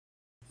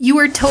You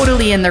are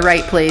totally in the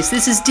right place.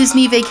 This is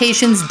Disney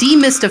Vacations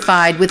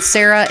Demystified with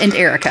Sarah and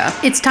Erica.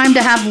 It's time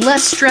to have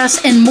less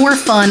stress and more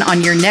fun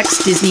on your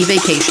next Disney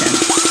vacation.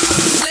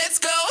 Let's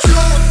go.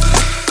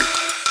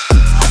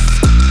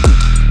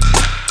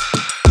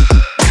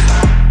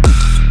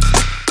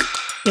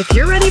 If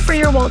you're ready for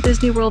your Walt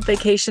Disney World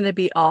vacation to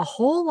be a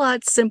whole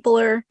lot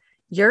simpler,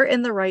 you're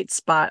in the right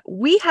spot.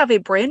 We have a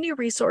brand new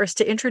resource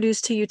to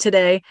introduce to you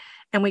today,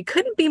 and we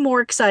couldn't be more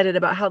excited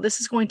about how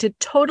this is going to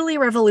totally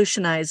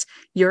revolutionize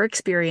your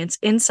experience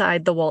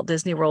inside the Walt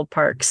Disney World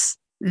parks.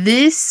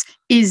 This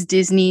is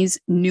Disney's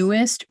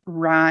newest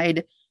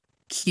ride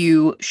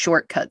queue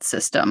shortcut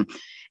system.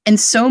 And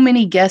so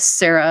many guests,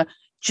 Sarah,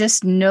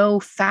 just know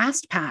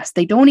FastPass.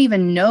 They don't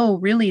even know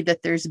really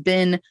that there's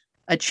been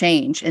a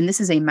change. And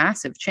this is a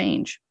massive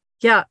change.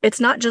 Yeah, it's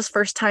not just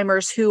first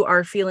timers who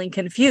are feeling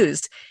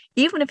confused.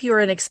 Even if you're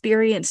an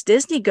experienced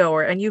Disney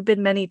goer and you've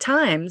been many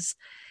times,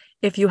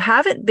 if you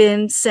haven't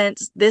been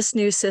since this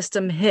new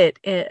system hit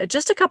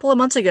just a couple of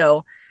months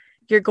ago,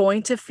 you're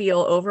going to feel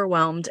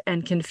overwhelmed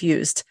and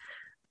confused.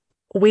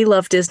 We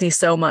love Disney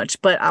so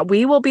much, but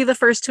we will be the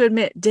first to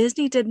admit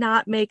Disney did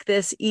not make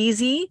this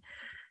easy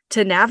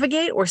to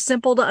navigate or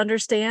simple to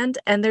understand.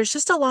 And there's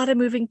just a lot of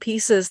moving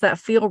pieces that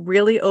feel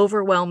really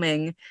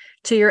overwhelming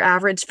to your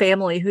average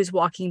family who's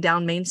walking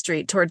down Main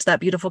Street towards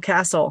that beautiful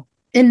castle.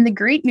 And the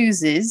great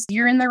news is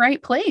you're in the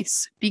right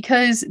place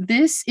because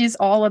this is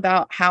all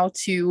about how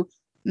to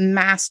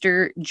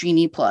master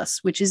Genie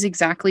Plus, which is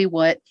exactly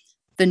what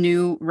the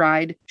new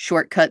ride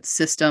shortcut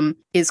system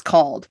is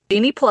called.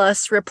 Genie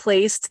Plus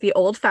replaced the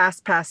old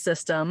FastPass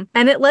system,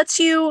 and it lets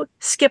you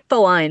skip the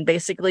line.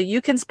 Basically,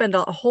 you can spend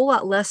a whole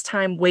lot less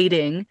time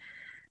waiting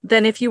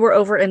than if you were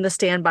over in the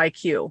standby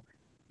queue.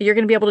 You're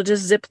going to be able to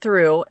just zip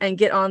through and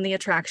get on the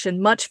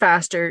attraction much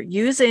faster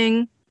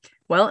using,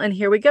 well, and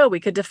here we go. We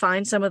could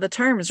define some of the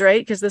terms,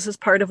 right? Because this is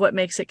part of what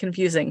makes it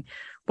confusing.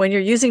 When you're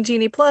using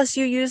Genie Plus,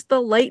 you use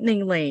the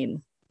Lightning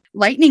Lane.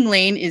 Lightning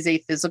Lane is a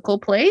physical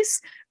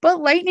place, but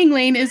Lightning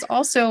Lane is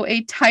also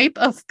a type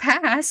of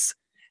pass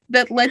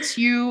that lets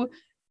you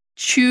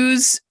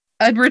choose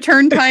a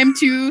return time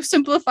to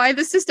simplify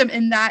the system.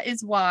 And that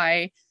is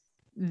why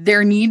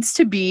there needs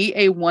to be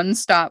a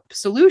one-stop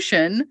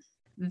solution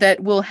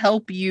that will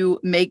help you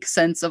make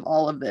sense of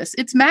all of this.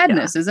 It's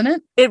madness, isn't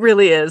it? It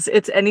really is.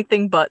 It's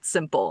anything but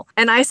simple.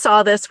 And I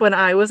saw this when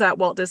I was at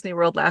Walt Disney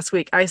World last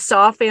week. I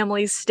saw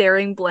families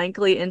staring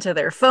blankly into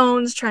their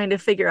phones, trying to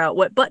figure out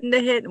what button to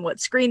hit and what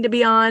screen to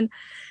be on.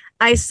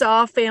 I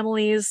saw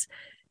families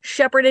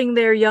shepherding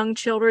their young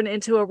children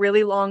into a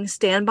really long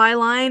standby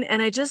line.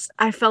 And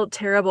I felt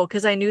terrible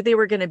because I knew they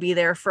were going to be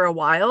there for a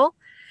while.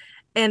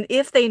 And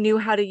if they knew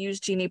how to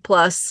use Genie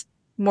Plus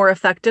more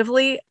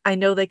effectively, I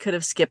know they could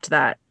have skipped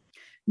that.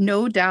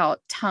 No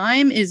doubt.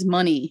 Time is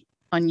money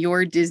on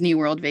your Disney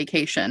World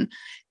vacation.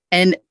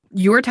 And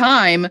your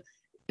time,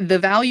 the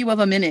value of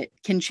a minute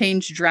can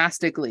change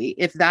drastically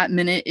if that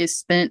minute is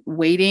spent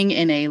waiting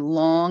in a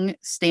long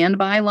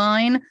standby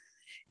line.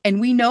 And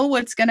we know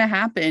what's going to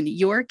happen.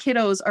 Your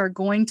kiddos are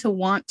going to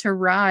want to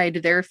ride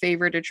their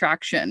favorite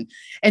attraction.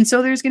 And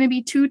so there's going to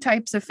be two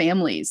types of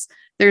families.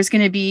 There's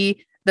going to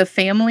be the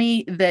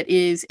family that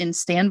is in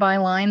standby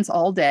lines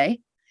all day,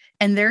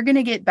 and they're going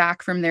to get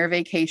back from their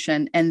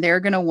vacation and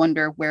they're going to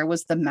wonder, where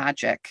was the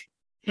magic?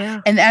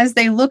 Yeah. And as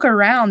they look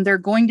around, they're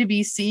going to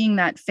be seeing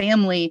that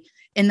family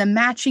in the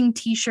matching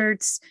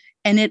t-shirts.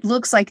 And it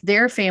looks like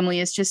their family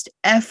is just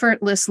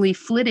effortlessly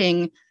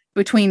flitting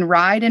between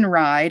ride and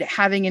ride,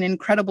 having an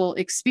incredible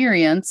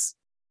experience.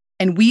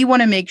 And we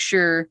want to make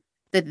sure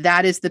that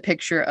that is the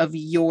picture of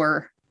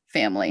your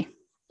family.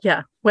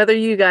 Yeah, whether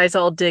you guys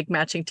all dig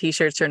matching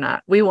t-shirts or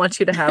not, we want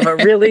you to have a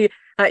really,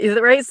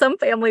 right? Some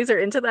families are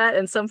into that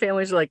and some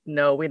families are like,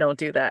 no, we don't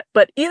do that.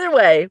 But either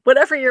way,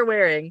 whatever you're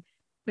wearing,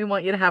 we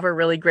want you to have a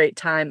really great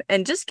time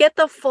and just get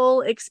the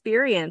full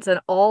experience and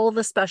all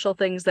the special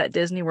things that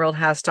Disney World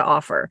has to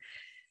offer.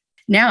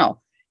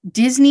 Now,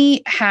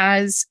 Disney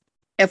has,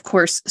 of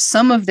course,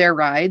 some of their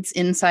rides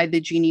inside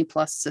the Genie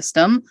Plus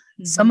system.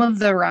 Mm-hmm. Some of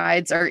the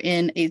rides are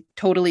in a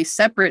totally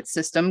separate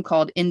system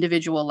called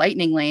Individual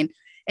Lightning Lane.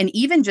 And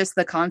even just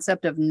the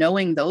concept of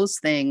knowing those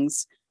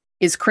things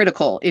is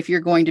critical if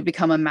you're going to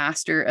become a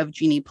master of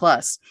Genie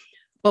Plus.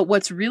 But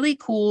what's really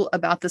cool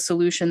about the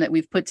solution that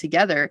we've put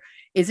together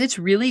is it's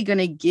really going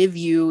to give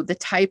you the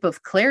type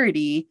of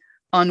clarity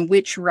on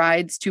which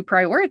rides to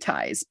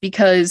prioritize,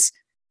 because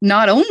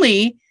not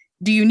only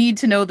do you need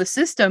to know the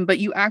system, but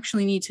you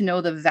actually need to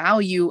know the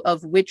value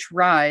of which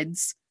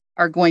rides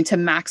are going to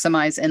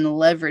maximize and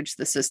leverage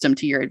the system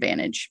to your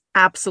advantage.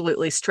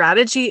 Absolutely.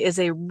 Strategy is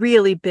a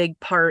really big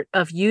part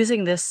of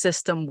using this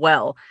system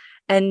well,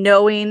 and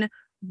knowing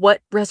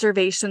what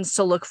reservations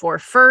to look for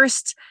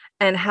first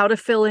and how to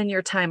fill in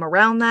your time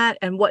around that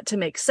and what to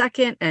make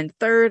second and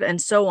third and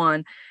so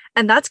on.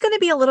 And that's going to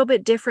be a little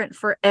bit different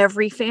for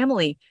every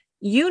family.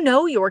 You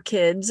know your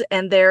kids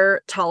and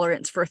their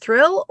tolerance for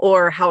thrill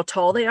or how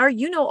tall they are.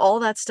 You know all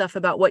that stuff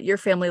about what your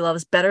family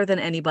loves better than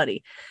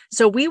anybody.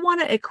 So we want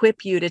to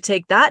equip you to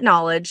take that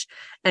knowledge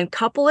and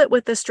couple it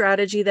with the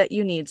strategy that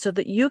you need so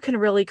that you can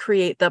really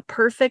create the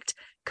perfect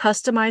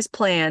customized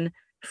plan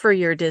for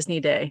your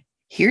Disney day.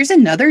 Here's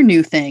another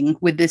new thing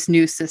with this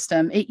new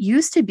system. It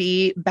used to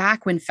be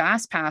back when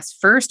FastPass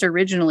first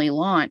originally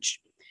launched.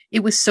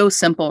 It was so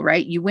simple,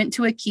 right? You went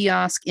to a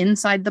kiosk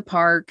inside the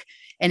park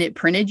and it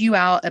printed you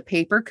out a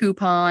paper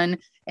coupon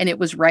and it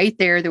was right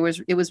there.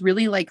 It was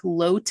really like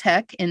low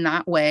tech in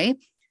that way.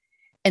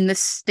 And the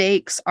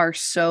stakes are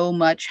so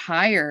much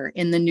higher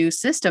in the new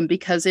system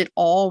because it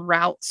all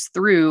routes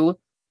through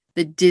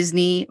the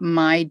Disney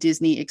My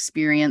Disney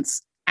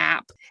Experience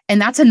app.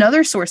 And that's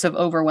another source of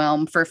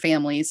overwhelm for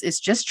families, is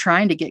just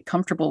trying to get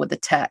comfortable with the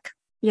tech.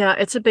 Yeah,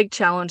 it's a big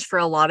challenge for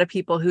a lot of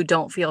people who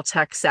don't feel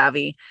tech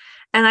savvy.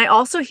 And I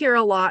also hear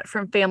a lot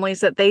from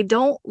families that they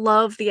don't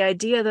love the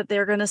idea that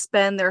they're going to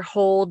spend their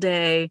whole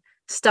day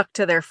stuck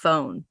to their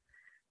phone.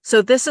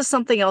 So this is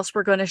something else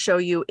we're going to show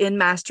you in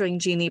Mastering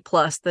Genie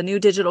Plus, the new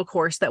digital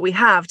course that we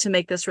have to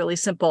make this really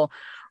simple.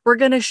 We're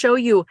going to show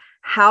you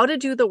how to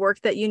do the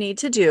work that you need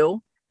to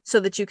do so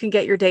that you can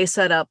get your day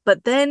set up,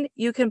 but then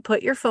you can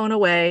put your phone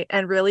away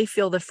and really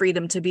feel the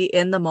freedom to be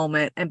in the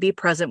moment and be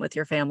present with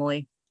your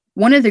family.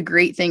 One of the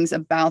great things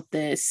about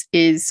this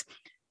is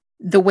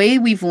the way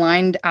we've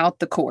lined out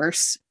the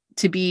course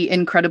to be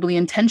incredibly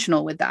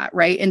intentional with that,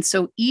 right? And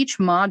so each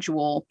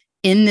module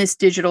in this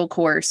digital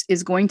course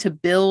is going to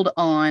build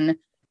on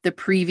the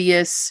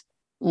previous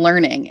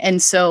learning.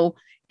 And so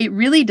it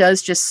really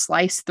does just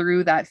slice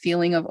through that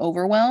feeling of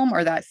overwhelm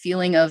or that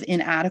feeling of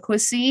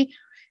inadequacy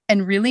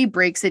and really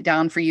breaks it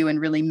down for you in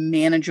really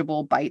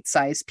manageable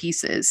bite-sized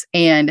pieces.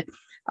 And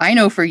I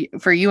know for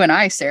you and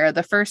I, Sarah,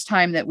 the first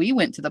time that we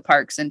went to the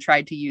parks and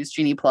tried to use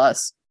Genie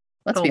Plus,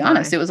 let's be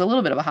honest, it was a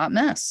little bit of a hot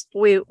mess.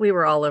 We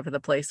were all over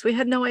the place. We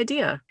had no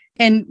idea.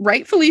 And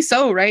rightfully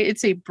so, right?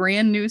 It's a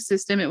brand new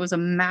system. It was a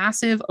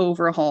massive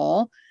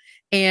overhaul.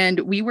 And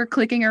we were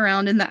clicking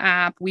around in the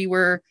app.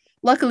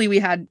 Luckily we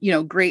had,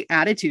 great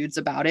attitudes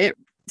about it.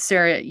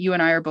 Sarah, you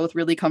and I are both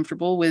really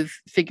comfortable with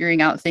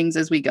figuring out things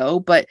as we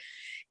go, but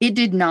it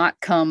did not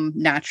come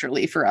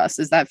naturally for us.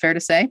 Is that fair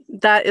to say?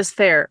 That is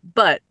fair.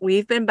 But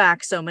we've been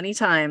back so many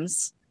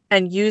times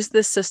and used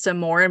this system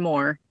more and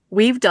more.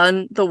 We've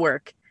done the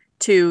work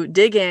to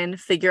dig in,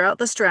 figure out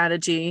the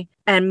strategy,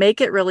 and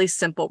make it really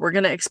simple. We're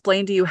going to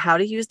explain to you how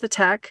to use the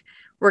tech.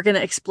 We're going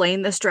to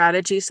explain the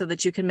strategy so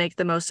that you can make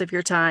the most of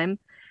your time.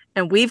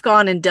 And we've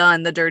gone and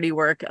done the dirty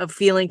work of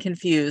feeling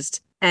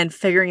confused and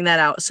figuring that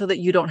out so that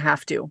you don't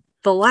have to.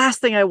 The last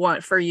thing I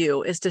want for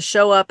you is to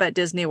show up at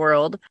Disney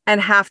World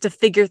and have to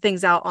figure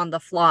things out on the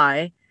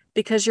fly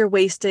because you're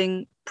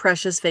wasting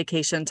precious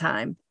vacation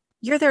time.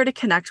 You're there to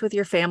connect with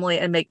your family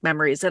and make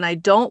memories. And I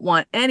don't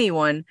want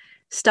anyone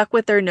stuck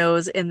with their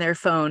nose in their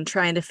phone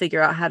trying to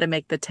figure out how to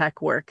make the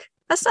tech work.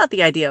 That's not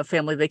the idea of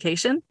family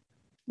vacation.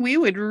 We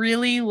would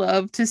really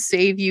love to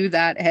save you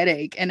that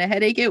headache. And a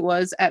headache it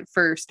was at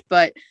first,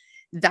 but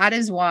that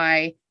is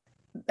why,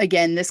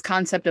 again, this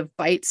concept of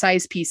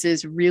bite-sized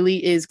pieces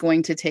really is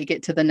going to take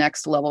it to the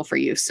next level for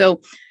you.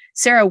 So,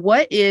 Sarah,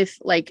 what if,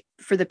 like,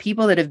 for the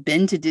people that have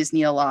been to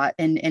Disney a lot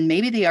and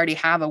maybe they already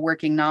have a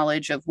working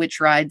knowledge of which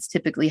rides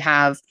typically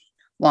have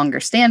longer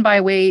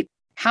standby wait,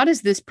 how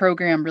does this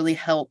program really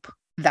help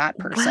that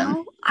person?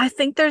 Well, I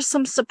think there's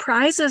some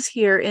surprises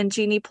here in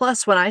Genie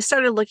Plus. When I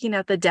started looking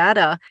at the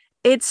data,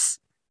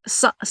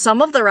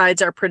 some of the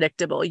rides are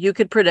predictable. You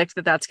could predict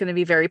that that's going to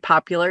be very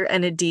popular,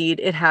 and indeed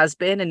it has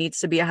been and needs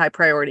to be a high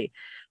priority.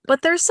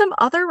 But there's some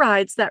other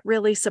rides that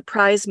really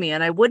surprise me,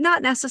 and I would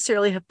not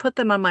necessarily have put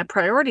them on my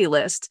priority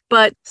list,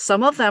 but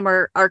some of them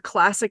are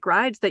classic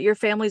rides that your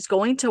family's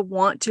going to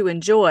want to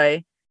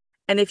enjoy.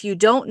 And if you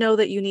don't know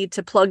that you need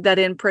to plug that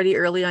in pretty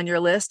early on your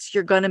list,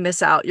 you're going to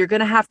miss out. You're going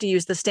to have to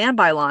use the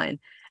standby line,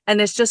 and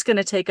it's just going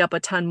to take up a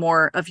ton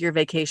more of your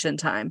vacation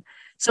time.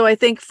 So I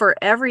think for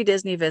every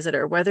Disney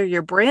visitor, whether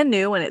you're brand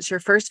new and it's your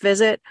first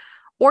visit,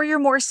 or you're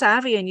more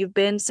savvy and you've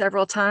been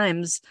several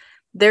times,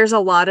 there's a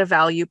lot of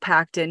value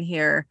packed in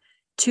here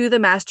to the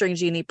Mastering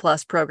Genie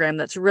Plus program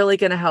that's really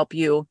going to help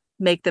you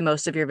make the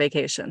most of your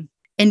vacation.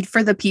 And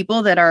for the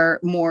people that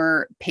are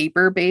more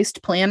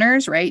paper-based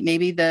planners, right?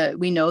 Maybe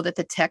we know that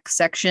the tech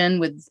section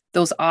with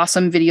those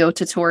awesome video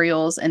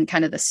tutorials and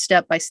kind of the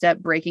step-by-step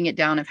breaking it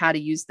down of how to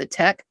use the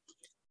tech,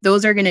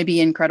 those are going to be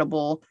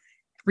incredible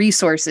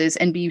resources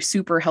and be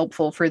super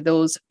helpful for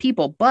those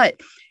people. But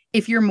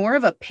if you're more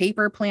of a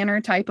paper planner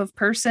type of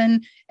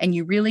person and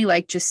you really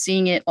like just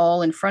seeing it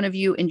all in front of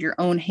you in your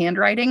own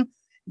handwriting,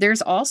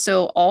 there's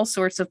also all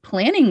sorts of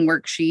planning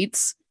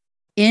worksheets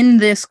in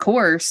this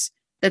course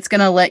that's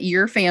going to let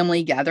your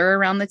family gather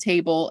around the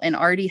table and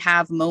already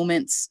have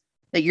moments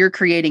that you're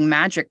creating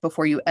magic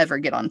before you ever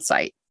get on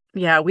site.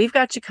 Yeah, we've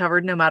got you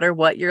covered no matter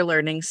what your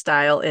learning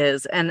style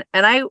is. And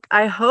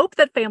I hope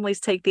that families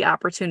take the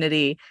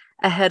opportunity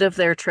ahead of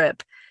their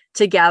trip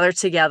to gather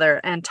together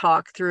and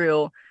talk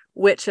through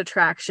which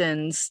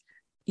attractions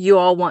you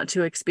all want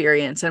to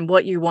experience and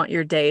what you want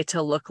your day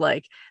to look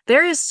like.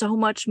 There is so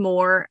much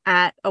more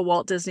at a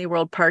Walt Disney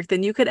World park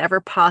than you could ever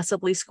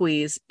possibly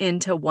squeeze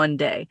into one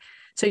day.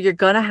 So you're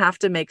going to have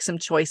to make some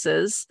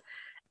choices.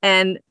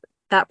 And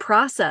that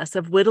process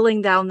of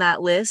whittling down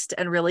that list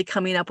and really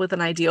coming up with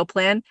an ideal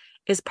plan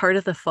is part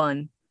of the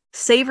fun.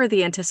 Savor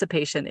the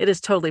anticipation. It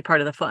is totally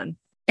part of the fun.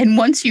 And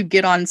once you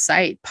get on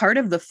site, part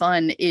of the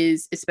fun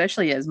is,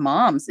 especially as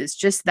moms, is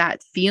just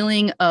that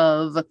feeling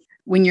of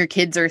when your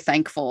kids are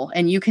thankful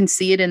and you can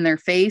see it in their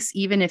face,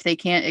 even if they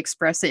can't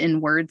express it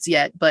in words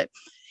yet. But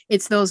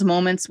it's those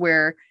moments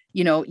where,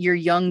 you know, your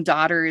young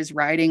daughter is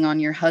riding on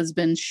your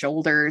husband's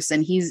shoulders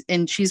and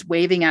she's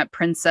waving at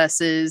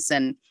princesses.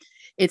 And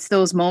it's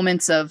those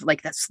moments of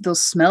like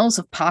those smells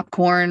of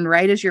popcorn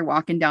right as you're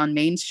walking down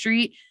Main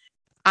Street.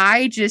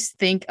 I just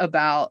think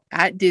about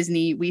at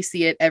Disney, we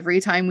see it every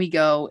time we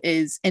go,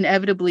 is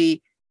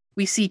inevitably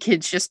we see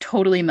kids just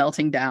totally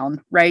melting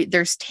down, right?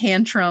 There's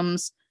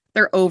tantrums.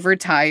 They're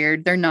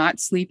overtired. They're not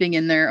sleeping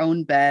in their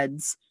own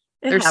beds.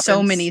 There's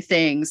so many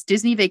things.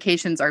 Disney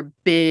vacations are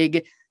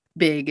big,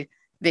 big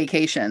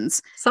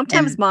vacations.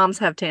 Sometimes moms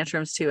have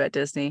tantrums too at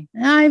Disney.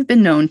 I've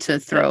been known to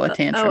throw a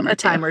tantrum. A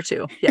time or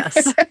two.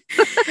 Yes.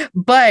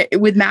 But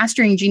with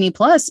Mastering Genie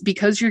Plus,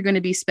 because you're going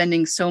to be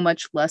spending so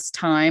much less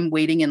time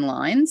waiting in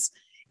lines,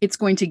 it's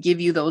going to give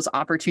you those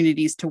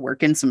opportunities to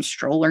work in some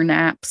stroller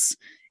naps.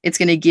 It's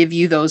going to give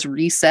you those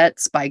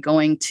resets by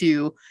going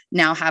to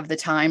now have the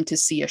time to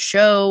see a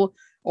show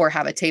or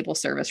have a table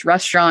service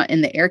restaurant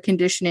in the air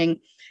conditioning.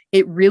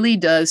 It really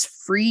does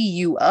free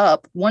you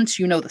up once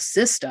you know the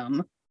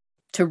system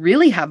to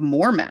really have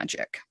more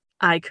magic.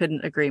 I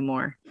couldn't agree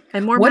more.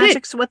 And more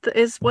magic's what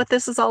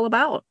this is all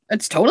about.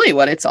 It's totally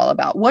what it's all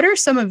about. What are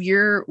some of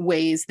your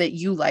ways that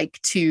you like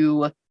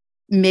to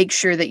make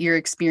sure that you're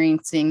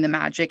experiencing the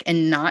magic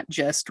and not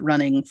just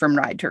running from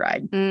ride to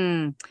ride?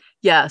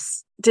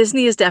 Yes.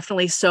 Disney is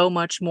definitely so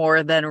much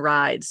more than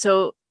rides.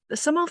 So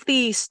some of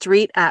the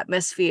street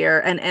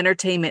atmosphere and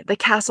entertainment, the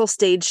Castle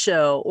Stage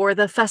Show or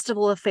the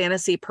Festival of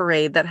Fantasy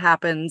parade that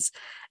happens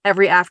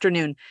every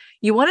afternoon,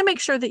 you want to make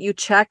sure that you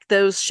check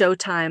those show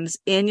times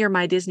in your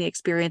My Disney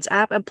Experience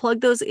app and plug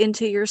those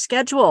into your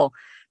schedule,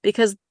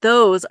 because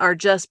those are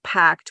just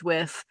packed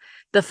with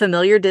the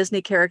familiar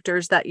Disney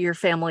characters that your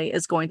family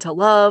is going to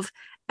love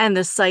and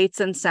the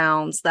sights and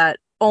sounds that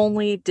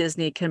only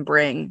Disney can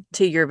bring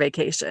to your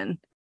vacation.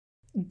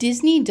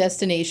 Disney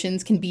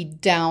destinations can be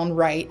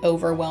downright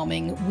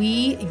overwhelming.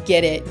 We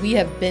get it. We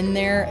have been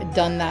there,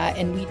 done that,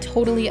 and we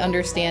totally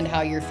understand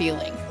how you're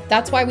feeling.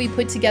 That's why we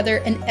put together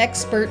an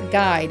expert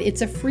guide.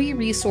 It's a free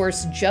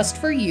resource just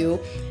for you,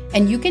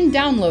 and you can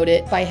download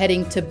it by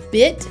heading to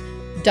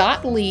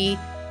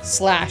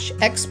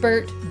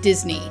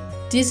bit.ly/expert-Disney.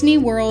 Disney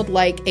World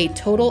like a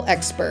total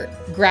expert.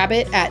 Grab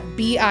it at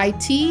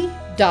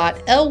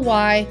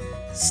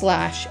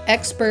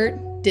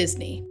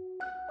bit.ly/expert-Disney.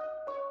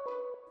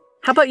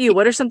 How about you?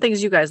 What are some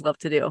things you guys love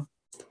to do?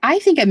 I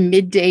think a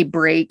midday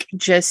break,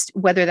 just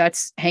whether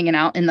that's hanging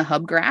out in the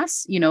hub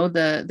grass, you know,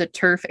 the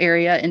turf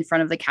area in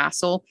front of the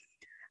castle.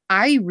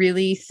 I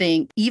really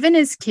think even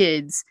as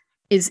kids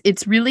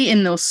it's really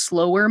in those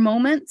slower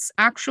moments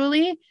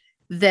actually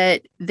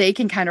that they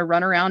can kind of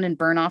run around and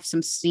burn off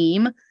some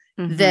steam.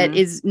 That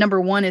is, number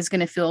one, is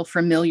going to feel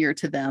familiar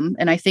to them.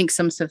 And I think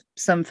some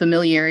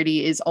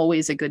familiarity is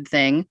always a good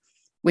thing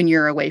when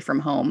you're away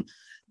from home.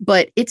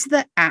 But it's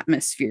the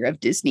atmosphere of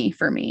Disney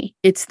for me.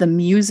 It's the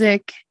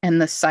music and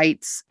the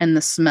sights and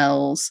the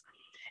smells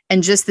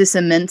and just this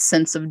immense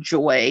sense of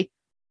joy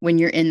when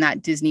you're in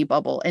that Disney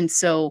bubble. And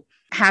so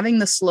having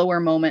the slower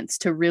moments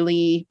to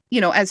really,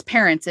 you know, as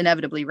parents,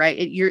 inevitably,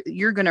 right,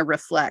 you're going to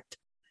reflect,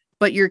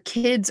 but your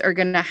kids are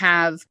going to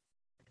have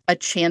a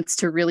chance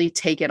to really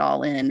take it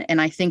all in. And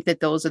I think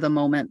that those are the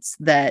moments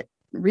that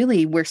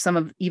really where some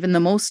of even the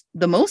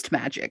most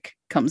magic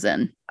comes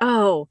in.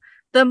 Oh,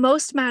 the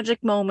most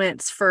magic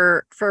moments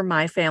for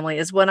my family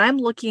is when I'm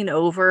looking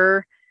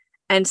over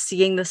and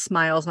seeing the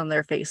smiles on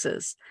their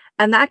faces.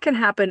 And that can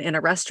happen in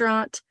a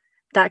restaurant,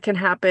 that can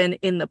happen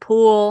in the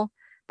pool,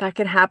 that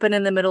can happen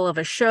in the middle of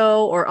a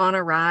show or on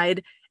a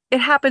ride. It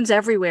happens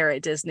everywhere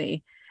at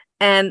Disney.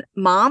 And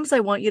moms,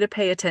 I want you to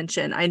pay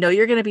attention. I know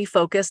you're going to be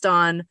focused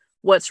on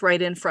what's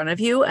right in front of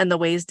you and the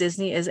ways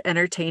Disney is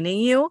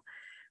entertaining you.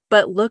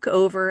 But look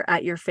over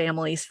at your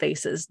family's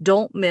faces.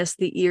 Don't miss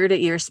the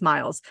ear-to-ear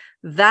smiles.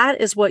 That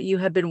is what you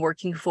have been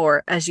working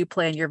for as you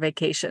plan your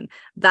vacation.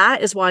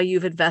 That is why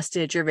you've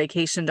invested your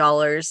vacation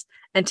dollars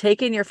and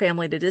taken your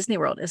family to Disney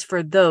World, is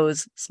for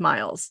those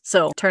smiles.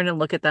 So turn and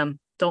look at them.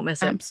 Don't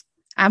miss it.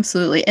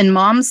 Absolutely. And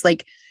moms,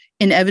 like,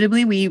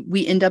 inevitably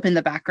we end up in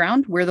the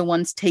background. We're the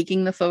ones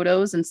taking the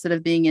photos instead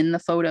of being in the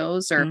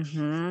photos, or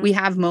we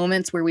have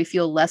moments where we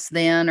feel less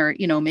than, or,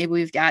 you know, maybe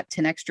we've got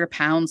 10 extra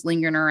pounds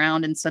lingering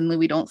around and suddenly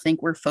we don't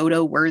think we're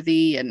photo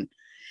worthy. And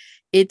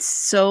it's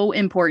so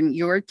important.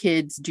 Your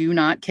kids do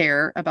not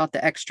care about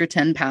the extra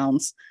 10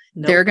 pounds.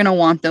 Nope. They're going to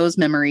want those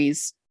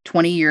memories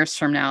 20 years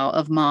from now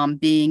of mom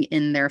being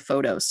in their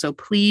photos. So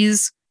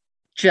please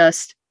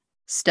just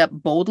step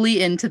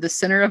boldly into the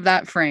center of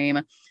that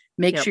frame.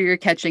 Make Yep. sure you're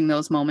catching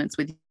those moments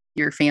with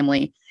your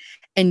family.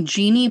 And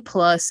Genie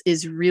Plus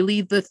is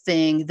really the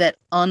thing that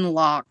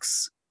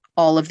unlocks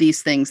all of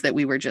these things that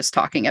we were just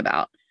talking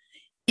about.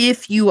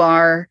 If you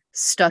are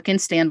stuck in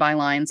standby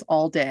lines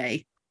all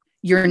day,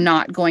 you're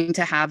not going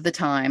to have the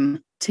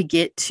time to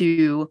get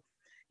to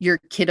your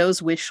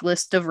kiddo's wish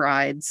list of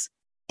rides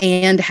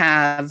and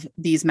have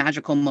these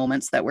magical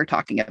moments that we're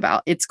talking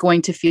about. It's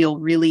going to feel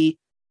really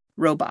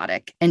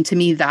robotic. And to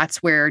me,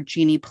 that's where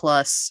Genie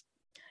Plus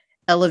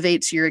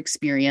elevates your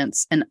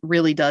experience and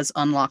really does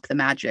unlock the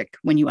magic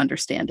when you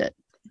understand it.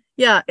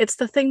 Yeah, it's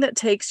the thing that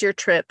takes your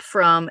trip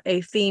from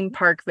a theme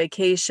park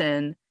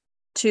vacation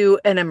to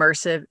an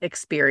immersive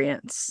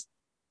experience.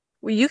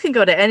 Well, you can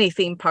go to any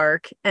theme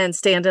park and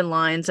stand in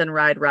lines and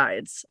ride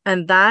rides.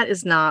 And that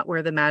is not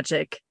where the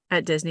magic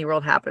at Disney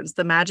World happens.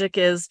 The magic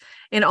is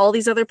in all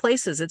these other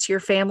places. It's your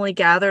family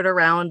gathered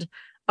around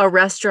a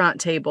restaurant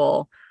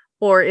table,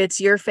 or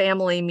it's your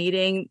family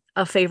meeting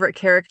a favorite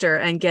character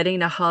and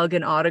getting a hug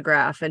and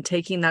autograph and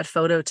taking that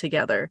photo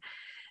together.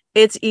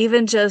 It's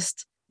even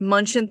just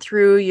munching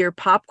through your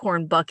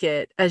popcorn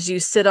bucket as you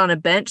sit on a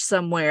bench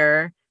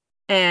somewhere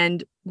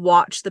and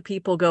watch the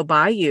people go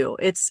by you.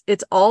 It's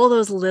all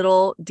those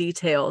little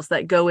details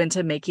that go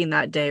into making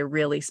that day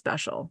really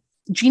special.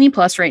 Genie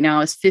Plus right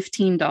now is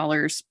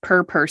 $15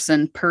 per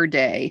person per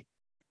day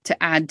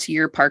to add to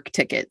your park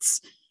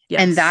tickets.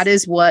 Yes. And that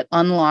is what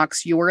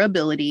unlocks your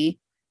ability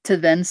to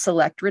then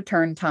select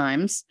return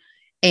times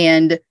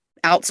and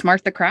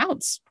outsmart the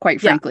crowds,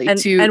 quite frankly.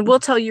 And we'll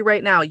tell you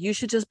right now, you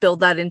should just build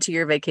that into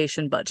your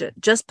vacation budget.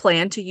 Just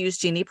plan to use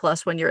Genie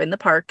Plus when you're in the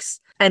parks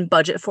and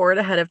budget for it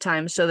ahead of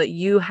time so that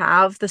you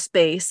have the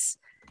space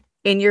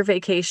in your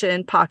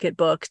vacation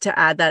pocketbook to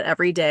add that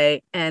every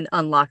day and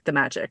unlock the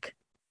magic.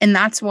 And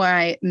that's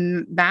why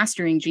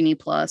mastering Genie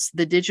Plus,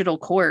 the digital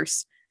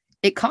course,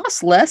 it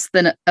costs less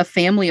than a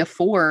family of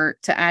 4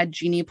 to add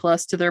Genie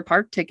Plus to their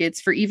park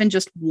tickets for even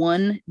just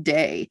one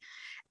day.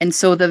 And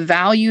so the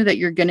value that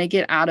you're going to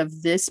get out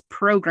of this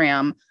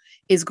program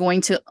is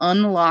going to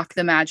unlock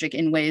the magic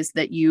in ways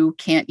that you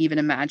can't even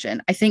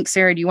imagine. I think,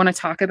 Sarah, do you want to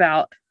talk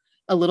about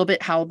a little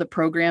bit how the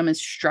program is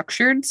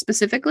structured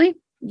specifically?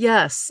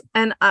 Yes.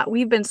 And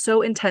we've been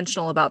so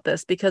intentional about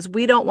this because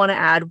we don't want to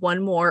add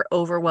one more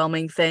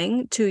overwhelming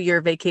thing to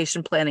your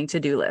vacation planning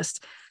to-do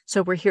list.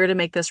 So we're here to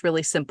make this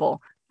really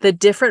simple. The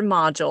different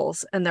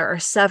modules, and there are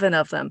 7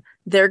 of them,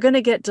 they're going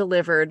to get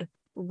delivered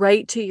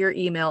right to your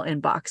email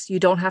inbox. You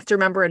don't have to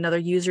remember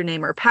another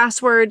username or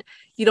password.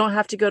 You don't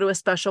have to go to a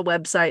special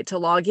website to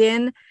log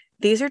in.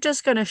 These are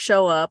just going to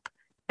show up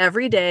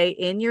every day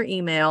in your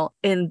email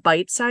in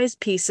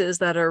bite-sized pieces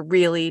that are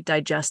really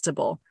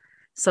digestible.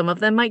 Some of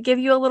them might give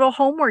you a little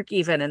homework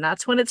even, and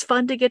that's when it's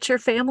fun to get your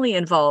family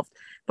involved.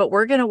 But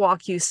we're going to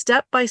walk you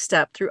step by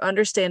step through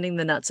understanding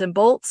the nuts and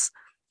bolts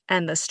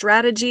and the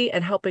strategy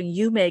and helping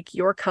you make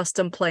your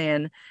custom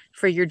plan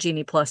for your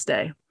Genie Plus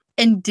day.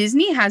 And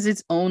Disney has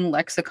its own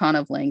lexicon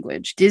of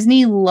language.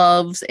 Disney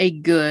loves a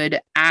good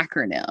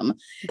acronym.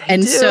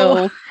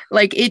 So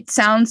like it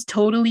sounds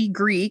totally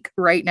Greek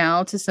right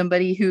now to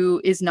somebody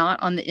who is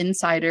not on the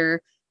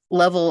insider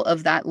level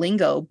of that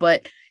lingo.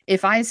 But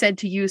if I said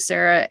to you,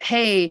 Sarah,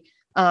 hey,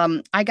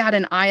 I got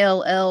an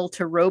ILL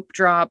to rope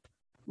drop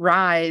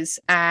rise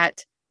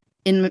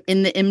in the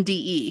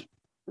MDE,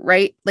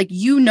 right? Like,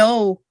 you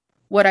know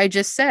what I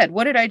just said.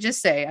 What did I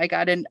just say? I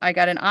got an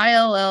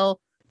ILL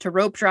to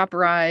rope drop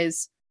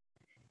rise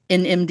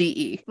in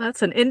MDE.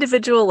 That's an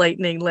individual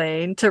lightning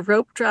lane to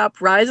rope drop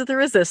Rise of the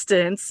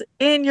Resistance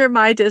in your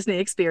My Disney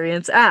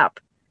Experience app.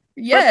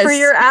 Yes. But for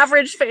your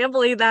average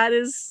family, that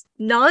is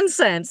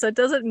nonsense. That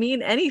doesn't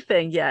mean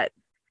anything yet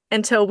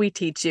until we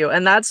teach you.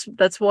 And that's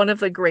one of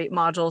the great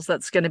modules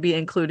that's going to be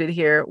included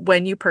here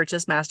when you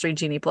purchase Mastering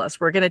Genie Plus.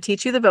 We're going to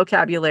teach you the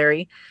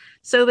vocabulary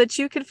so that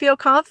you can feel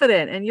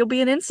confident and you'll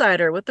be an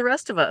insider with the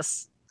rest of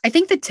us. I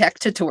think the tech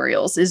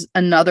tutorials is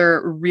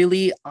another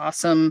really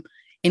awesome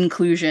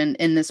inclusion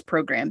in this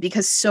program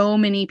because so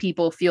many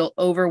people feel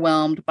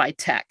overwhelmed by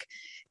tech.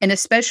 And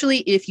especially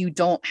if you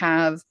don't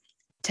have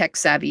tech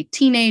savvy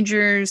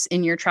teenagers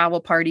in your travel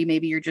party,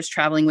 maybe you're just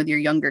traveling with your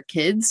younger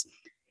kids,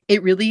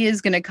 it really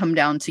is going to come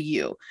down to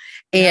you.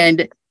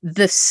 And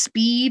the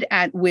speed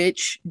at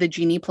which the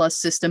Genie Plus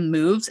system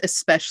moves,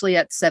 especially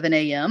at 7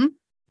 a.m.,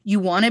 you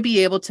want to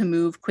be able to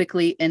move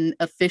quickly and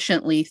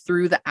efficiently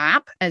through the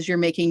app as you're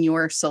making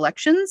your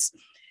selections.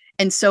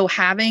 And so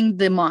having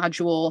the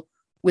module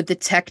with the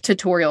tech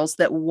tutorials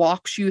that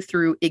walks you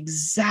through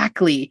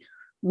exactly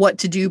what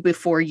to do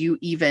before you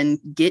even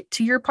get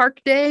to your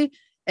park day,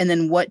 and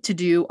then what to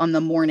do on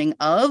the morning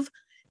of,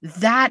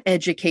 that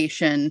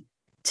education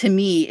to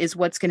me is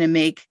what's going to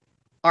make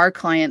our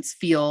clients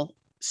feel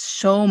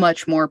so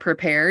much more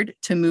prepared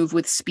to move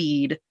with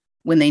speed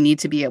when they need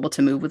to be able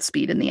to move with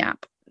speed in the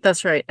app.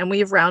 That's right. And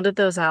we've rounded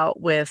those out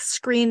with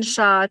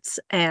screenshots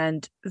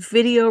and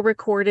video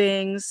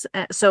recordings.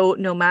 So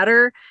no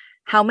matter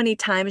how many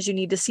times you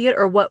need to see it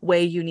or what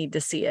way you need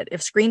to see it. If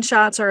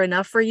screenshots are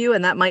enough for you,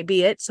 and that might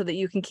be it so that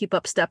you can keep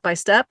up step by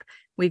step,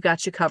 we've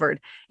got you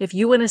covered. If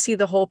you want to see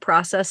the whole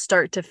process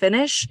start to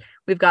finish,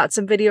 we've got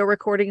some video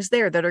recordings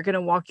there that are going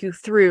to walk you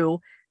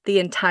through the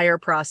entire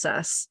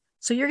process.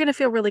 So you're going to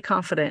feel really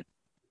confident.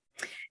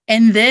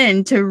 And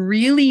then to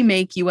really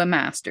make you a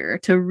master,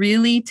 to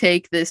really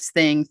take this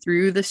thing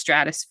through the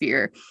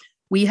stratosphere,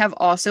 we have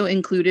also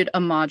included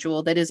a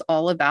module that is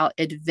all about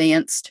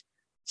advanced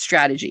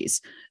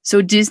strategies.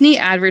 So Disney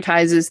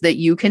advertises that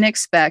you can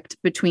expect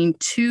between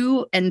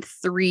 2 and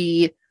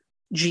 3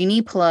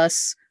 Genie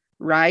Plus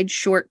ride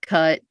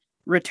shortcut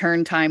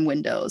return time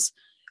windows.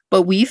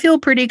 But we feel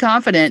pretty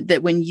confident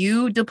that when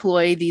you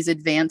deploy these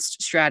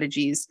advanced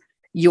strategies,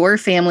 your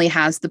family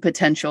has the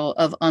potential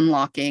of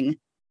unlocking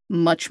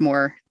much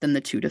more than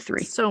the 2 to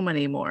 3. So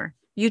many more.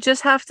 You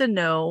just have to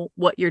know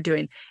what you're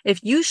doing.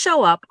 If you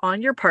show up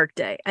on your park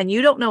day and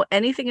you don't know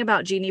anything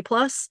about Genie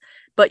Plus,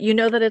 but you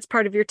know that it's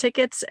part of your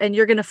tickets and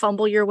you're going to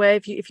fumble your way,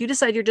 if you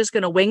decide you're just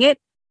going to wing it,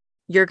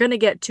 you're going to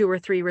get 2 or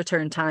 3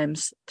 return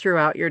times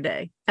throughout your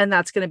day. And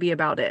that's going to be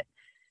about it.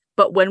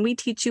 But when we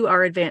teach you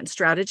our advanced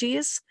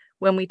strategies,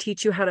 when we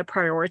teach you how to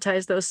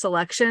prioritize those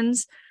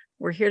selections,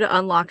 we're here to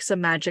unlock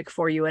some magic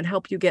for you and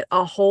help you get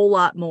a whole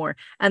lot more.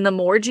 And the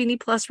more Genie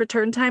Plus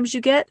return times you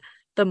get,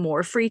 the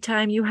more free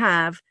time you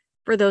have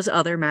for those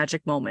other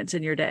magic moments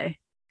in your day.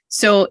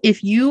 So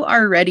if you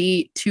are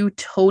ready to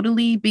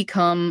totally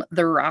become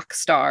the rock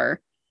star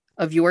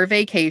of your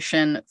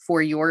vacation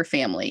for your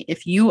family,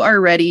 if you are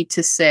ready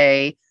to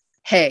say,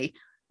 hey,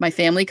 my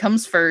family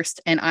comes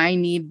first and I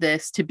need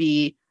this to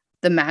be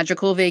the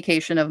magical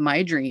vacation of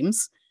my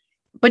dreams,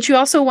 but you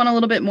also want a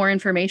little bit more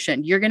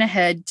information, you're going to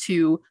head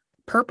to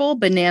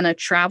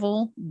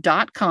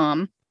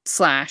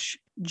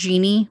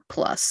purplebananatravel.com/Genie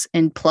Plus,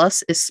 and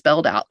plus is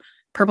spelled out,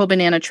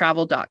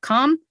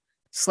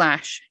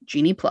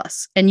 purplebananatravel.com/Genie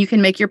Plus, and you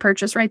can make your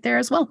purchase right there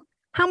as well.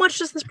 How much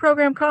does this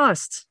program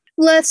cost?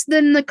 Less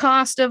than the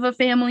cost of a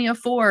family of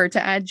 4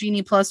 to add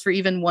Genie Plus for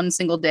even one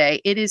single day.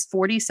 It is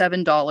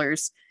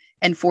 $47,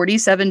 and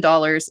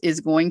 $47 is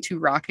going to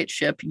rocket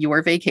ship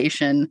your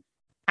vacation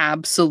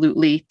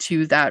absolutely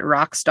to that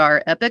rock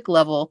star epic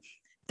level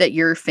that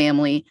your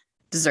family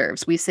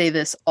deserves. We say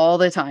this all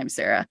the time,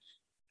 Sarah.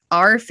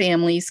 Our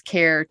families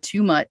care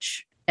too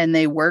much and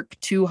they work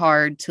too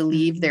hard to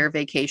leave their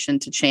vacation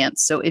to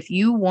chance. So if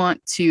you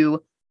want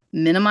to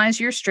minimize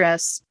your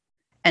stress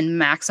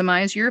and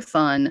maximize your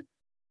fun,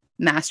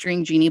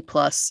 mastering Genie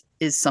Plus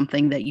is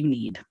something that you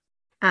need.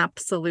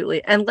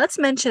 Absolutely. And let's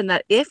mention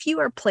that if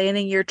you are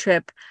planning your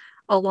trip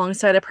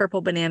alongside a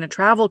Purple Banana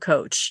travel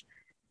coach,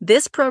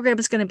 this program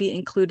is going to be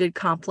included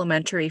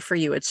complimentary for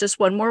you. It's just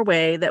one more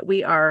way that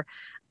we are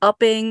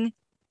upping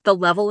the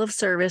level of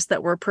service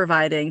that we're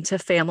providing to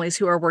families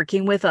who are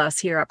working with us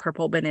here at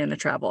Purple Banana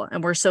Travel.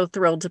 And we're so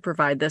thrilled to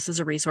provide this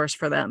as a resource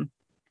for them.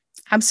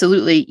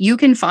 Absolutely. You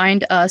can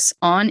find us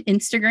on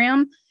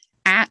Instagram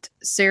at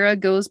Sarah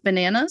Goes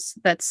Bananas.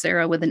 That's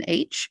Sarah with an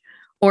H,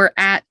 or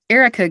at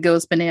Erica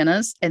Goes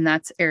Bananas. And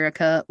that's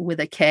Erica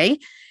with a K.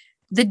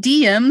 The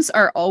DMs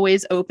are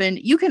always open.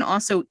 You can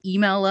also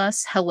email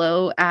us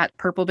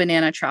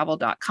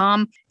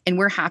hello@purplebananatravel.com. And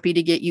we're happy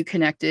to get you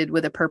connected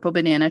with a Purple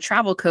Banana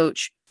travel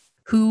coach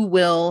who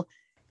will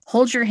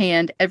hold your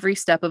hand every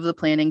step of the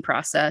planning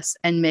process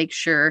and make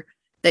sure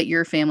that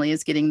your family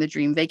is getting the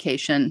dream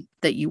vacation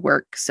that you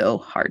work so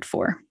hard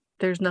for.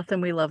 There's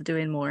nothing we love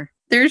doing more.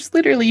 There's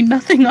literally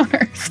nothing on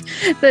earth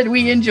that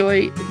we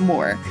enjoy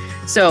more.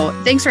 So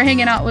thanks for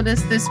hanging out with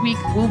us this week.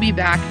 We'll be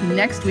back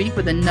next week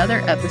with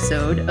another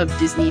episode of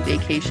Disney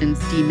Vacations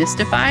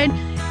Demystified.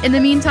 In the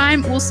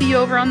meantime, we'll see you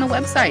over on the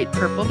website,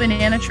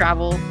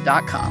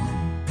 purplebananatravel.com.